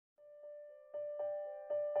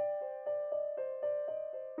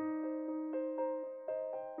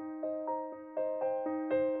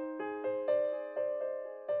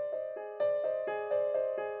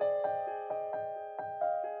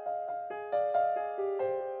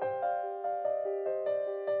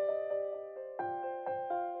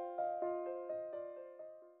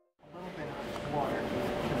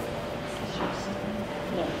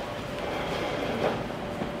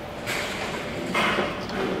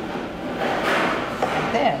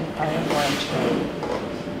then I am going to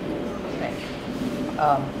think.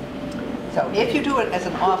 So if you do it as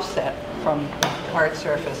an offset from the hard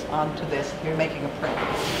surface onto this, you're making a print.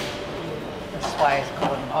 That's why it's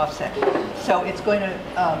called an offset. So it's going to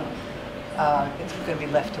be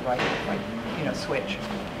left to right, switch.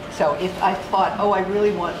 So if I thought, oh, I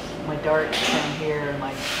really want my darks down here, and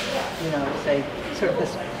my, say, sort of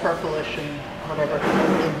this purplish and whatever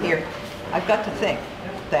in here, I've got to think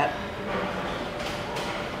that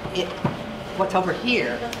what's over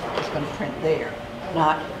here is going to print there,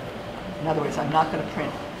 not. In other words, I'm not going to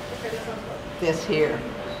print this here.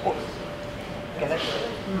 Oh, get it?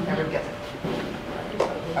 Never get it.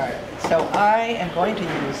 All right. So I am going to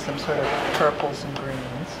use some sort of purples and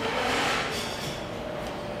greens.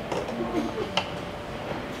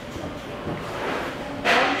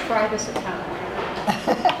 Don't try this at home.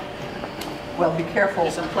 Well, be careful.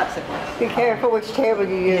 There's some plexiglass. Be careful which table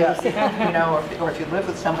you use. Yeah. Or if you live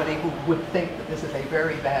with somebody who would think that this is a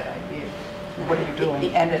very bad idea. What are you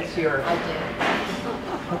doing? And it's your... I did.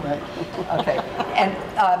 Right. Okay. And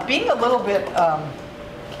being a little bit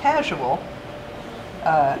casual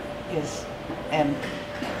and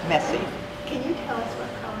messy. Can you tell us what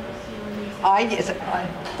colors you were using?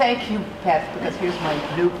 Thank you, Pat, because here's my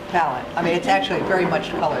new palette. I mean, it's actually very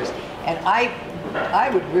much colors. And I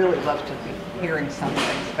would really love to be hearing some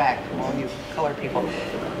things back from all you color people.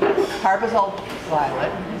 Carbazole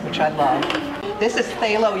violet, which I love. This is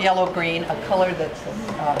phthalo yellow green, a color that's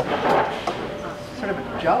sort of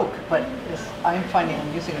a joke, but I'm finding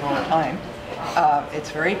I'm using it all the time.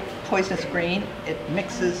 It's very poisonous green. It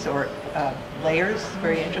mixes or layers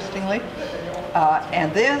very interestingly.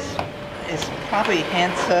 And this is probably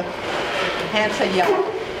Hansa yellow,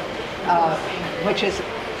 which is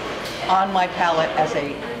on my palette as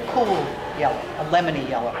a cool yellow, a lemony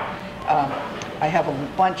yellow. I have a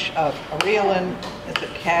bunch of Areolin, it's a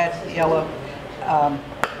cad yellow,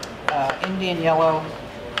 Indian yellow,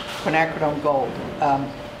 quinacridone gold,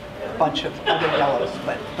 a bunch of other yellows,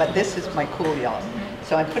 but this is my cool yellow.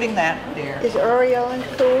 So I'm putting that there. Is Areolin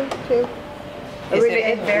cool too?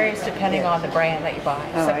 It varies depending on the brand that you buy.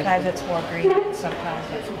 Sometimes it's more green, and sometimes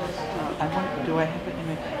it's more. Do I have it in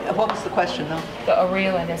my? What was the question though? The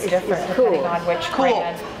Areolin is different depending on which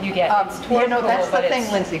brand you get. That's the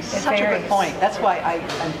thing, Lindsay. Such a good point. That's why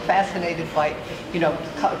I'm fascinated by,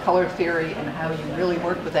 color theory and how you really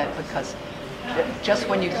work with that, because just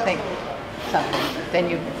when you think something, then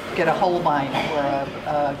you get a Holbein or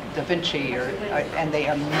a Da Vinci, and they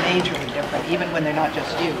are majorly different, even when they're not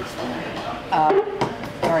just used.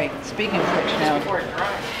 All right, speaking of which now.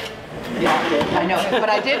 Yeah, I know, but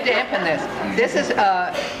I did dampen this. This is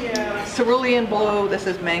cerulean blue, this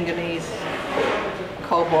is manganese,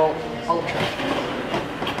 cobalt, ultra.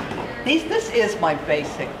 This is my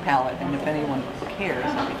basic palette, and if anyone cares,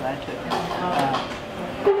 I'd be glad to.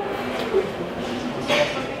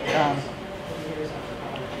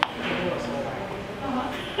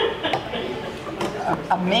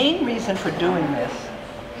 A main reason for doing this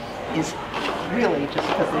is really just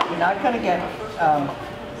because you're not going to get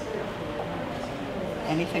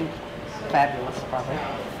anything fabulous, probably,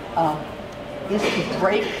 is to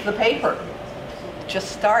break the paper.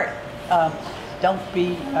 Just start. Don't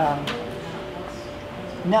be,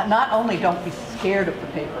 not only don't be scared of the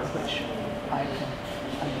paper, which I can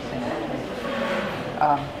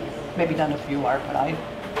understand. Maybe none of you are, but I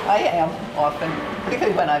am often,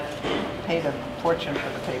 particularly when I've paid a fortune for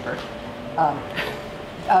the paper.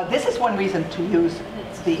 This is one reason to use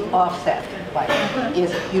the offset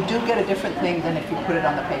is you do get a different thing than if you put it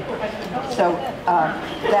on the paper. So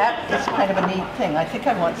that is kind of a neat thing. I think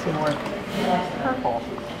I want some more purple.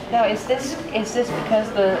 Now, is this because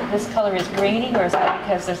this color is grainy, or is that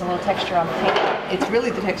because there's a little texture on the paper? It's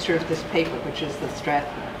really the texture of this paper, which is the strat.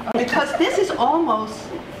 Because this is almost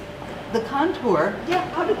the contour. Yeah,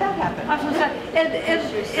 how did that happen? I was going to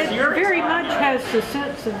say, it very much has the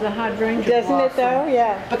sense of the hydrangea. Doesn't it though?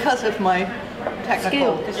 Yeah. Because of my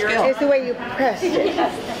technical skill. It's the way you pressed it.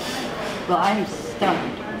 Well, I'm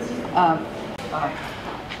stunned.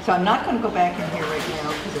 So I'm not going to go back in here right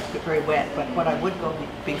now because it's very wet, but what I would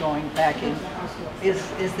be going back in is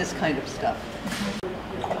this kind of stuff.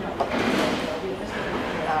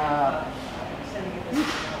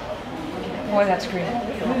 Boy, that's green.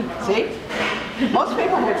 See? Most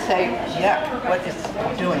people would say, yeah, what it's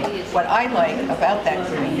doing. What I like about that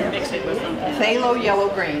green, phthalo yellow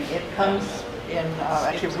green, it comes in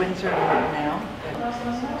actually Windsor now.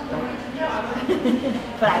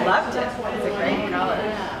 But I loved it. It's a great color.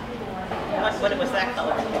 What was that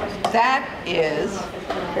color? That is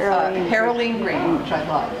Peroline green, which I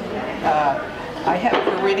love. I have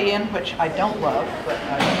Viridian, which I don't love, but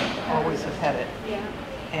I always have had it.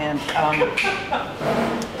 And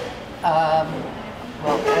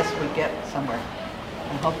well, as we get somewhere,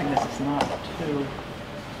 I'm hoping this is not too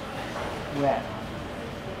wet.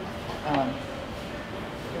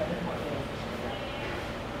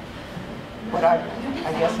 What I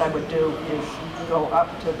guess I would do is go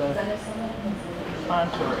up to the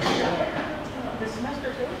contour here.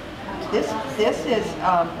 This is this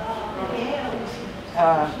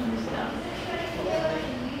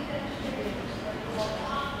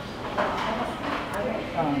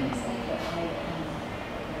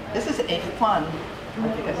is a fun, I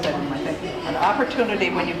think I said in my thing, an opportunity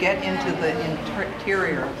when you get into the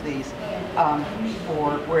interior of these,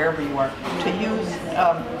 or wherever you are, to use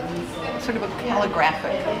sort of a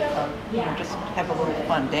calligraphic, you know, just have a little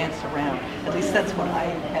fun, dance around. At least that's what I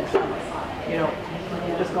had fun. You know,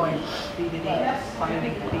 just going dee-dee-dee,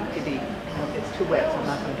 finding dee-dee-dee. It's too wet, so I'm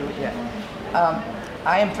not going to do it yet.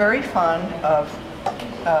 I am very fond of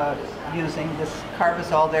using this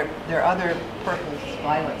Carbazole. There are other purples,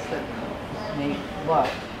 violets that you may love.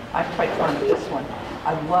 I'm quite fond of this one.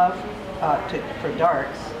 I love, for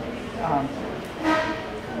darks,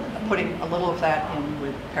 putting a little of that in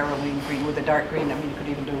with Perylene green, with a dark green. I mean, you could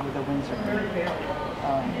even do it with a Windsor green.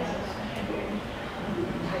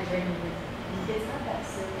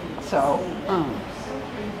 So,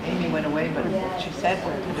 Amy went away, but she said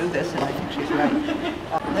to do this, and I think she's right.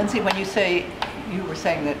 Lindsay, when you say, you were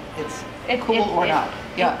saying that it's cool or not.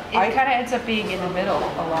 Yeah, it kind of ends up being in the middle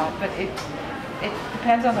a lot, but it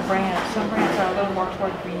depends on the brand. Some brands are a little more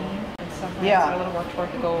toward green, and some brands are a little more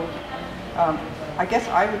toward gold. I guess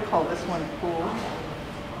I would call this one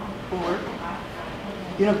cooler.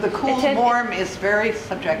 You know, the cool warm is very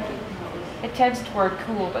subjective. It tends toward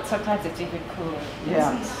cool, but sometimes it's even cooler.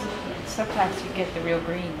 Yeah. Sometimes you get the real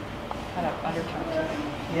green kind of undertone to it.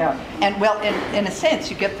 Yeah, and well, in a sense,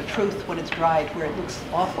 you get the truth when it's dried, where it looks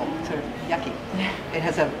awful, sort of yucky. It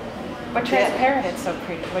has a. But transparent, it's so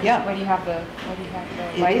pretty. When you have the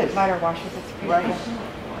lighter washes, it's beautiful. Right.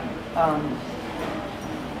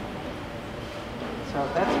 So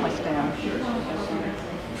that's my stem.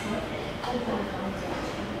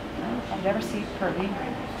 I've never seen Perylene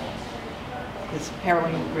green. It's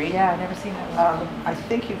Perylene green. Yeah, I've never seen that one. I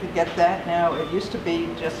think you could get that now. It used to be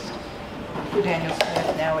just Daniel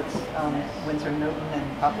Smith. Now it's Windsor Newton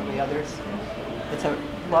and probably others. It's a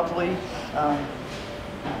lovely,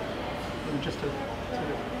 just a sort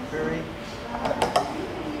of very,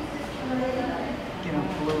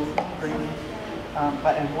 blue, green,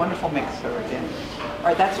 but a wonderful mixer again. All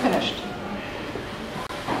right, that's finished.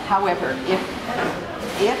 However,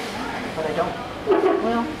 but I don't,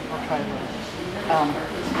 well, I'll try to.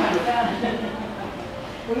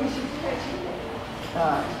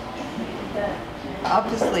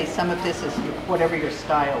 Obviously, some of this is whatever your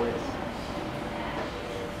style is.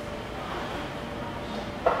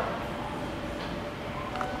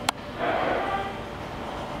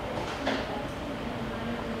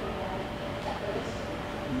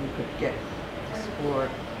 And you could explore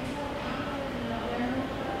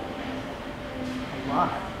a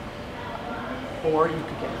lot. Or you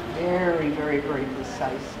could get very, very, very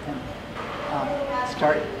precise and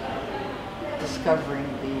start discovering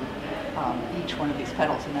each one of these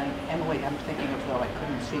petals. And Emily, I'm thinking of, though I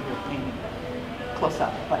couldn't see your painting close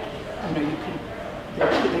up, but you can. There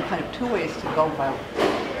are kind of two ways to go about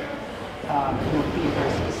being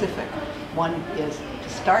very specific. One is to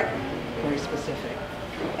start very specific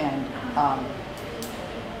and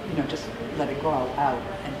just let it grow out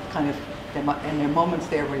and kind of. And there are moments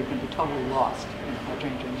there where you can be totally lost in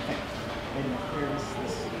hydrangea and think, wait a minute, where is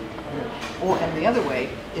this? And the other way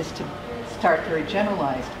is to start very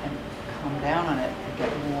generalized and come down on it and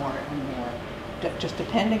get more and more, just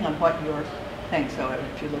depending on what you're saying. So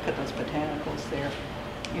if you look at those botanicals there,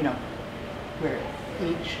 where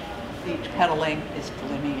each petal length is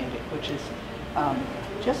delineated, which is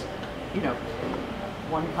just,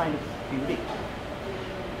 one kind of beauty.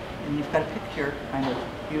 And you've got to pick your kind of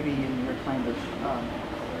beauty and your kind of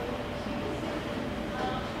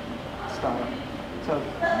style. So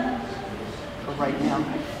for right now,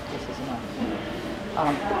 this is enough.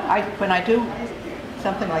 When I do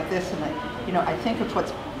something like this, and I think of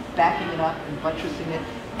what's backing it up and buttressing it,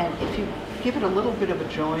 and if you give it a little bit of a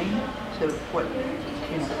join to what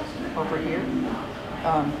over here,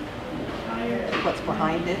 what's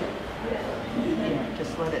behind it.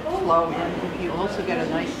 Just let it flow in. You also get a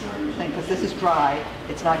nice thing, because this is dry.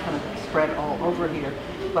 It's not going to spread all over here,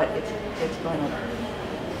 but it's going to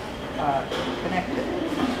connect it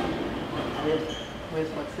with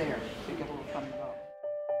what's there. So you get a little fun involved.